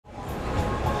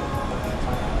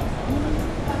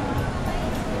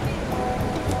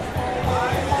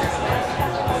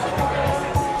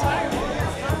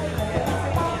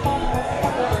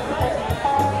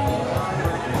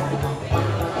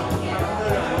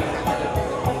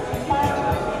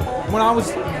When I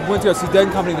went to go see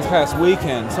Dead Company this past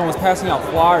weekend, someone was passing out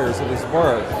flyers of his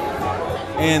work,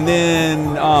 and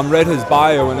then read his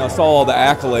bio, and I saw all the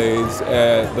accolades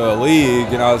at the League,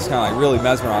 and I was kind of like really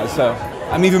mesmerized. So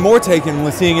I'm even more taken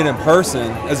with seeing it in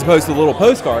person as opposed to a little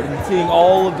postcard, and seeing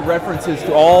all of the references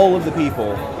to all of the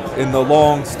people in the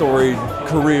long storied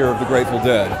career of the Grateful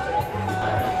Dead.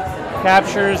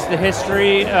 Captures the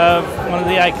history of one of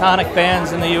the iconic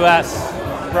bands in the U.S.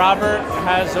 Robert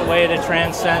has a way to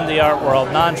transcend the art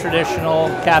world. Non-traditional,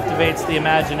 captivates the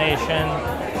imagination,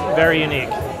 very unique.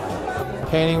 The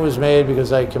painting was made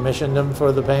because I commissioned him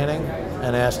for the painting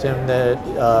and asked him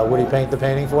that would he paint the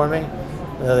painting for me,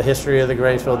 the history of the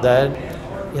Grateful Dead.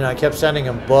 You know, I kept sending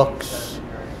him books,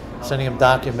 sending him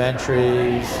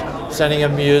documentaries, sending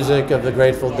him music of the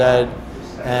Grateful Dead,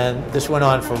 and this went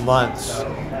on for months.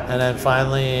 And then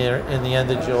finally, in the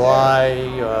end of July,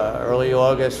 early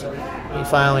August, he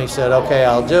finally said, okay,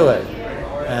 I'll do it.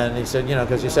 And he said, you know,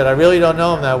 because he said, I really don't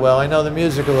know him that well. I know the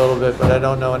music a little bit, but I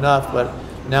don't know enough. But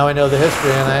now I know the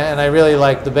history, and I really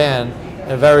like the band,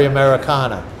 very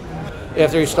Americana.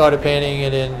 After he started painting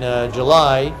it in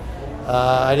July,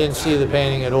 I didn't see the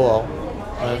painting at all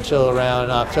until around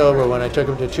October, when I took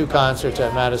him to 2 concerts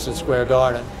at Madison Square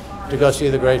Garden to go see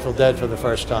the Grateful Dead for the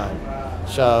first time.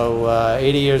 So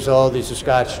 80 years old, he's a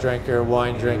Scotch drinker,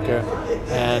 wine drinker,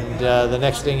 and the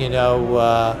next thing you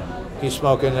know, he's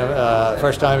smoking,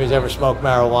 first time he's ever smoked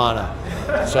marijuana.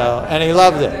 So, and he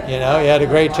loved it, you know, he had a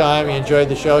great time, he enjoyed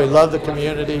the show, he loved the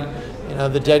community. You know,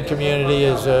 the Dead community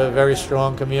is a very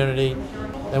strong community.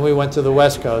 Then we went to the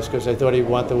West Coast because I thought he'd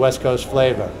want the West Coast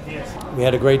flavor. We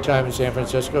had a great time in San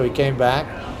Francisco. He came back,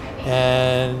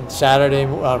 and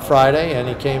Friday, and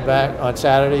he came back on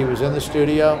Saturday. He was in the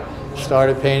studio,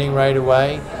 started painting right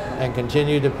away, and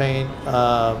continued to paint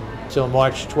till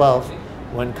March 12th,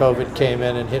 when COVID came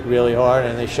in and hit really hard,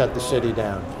 and they shut the city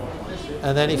down.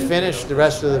 And then he finished the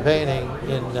rest of the painting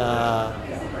in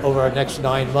over the next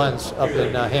 9 months up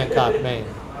in Hancock, Maine.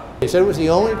 He said it was the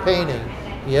only painting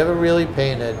he ever really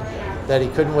painted that he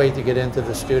couldn't wait to get into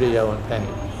the studio and paint.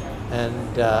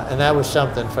 And that was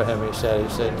something for him, he said. He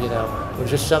said, you know, it was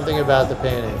just something about the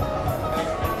painting.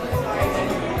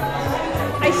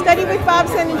 I studied with Bob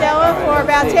Cenedella for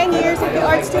about 10 years at the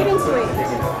Art Students League.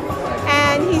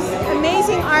 And he's an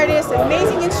amazing artist, an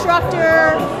amazing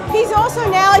instructor. He's also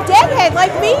now a Deadhead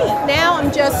like me. Now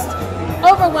I'm just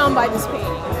overwhelmed by this painting.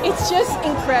 It's just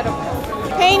incredible.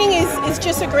 Painting is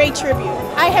just a great tribute.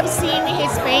 I have seen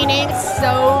his paintings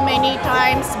so many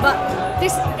times, but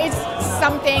this is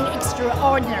something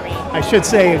extraordinary. I should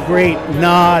say a great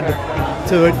nod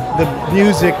to the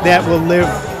music that will live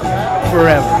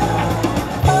forever.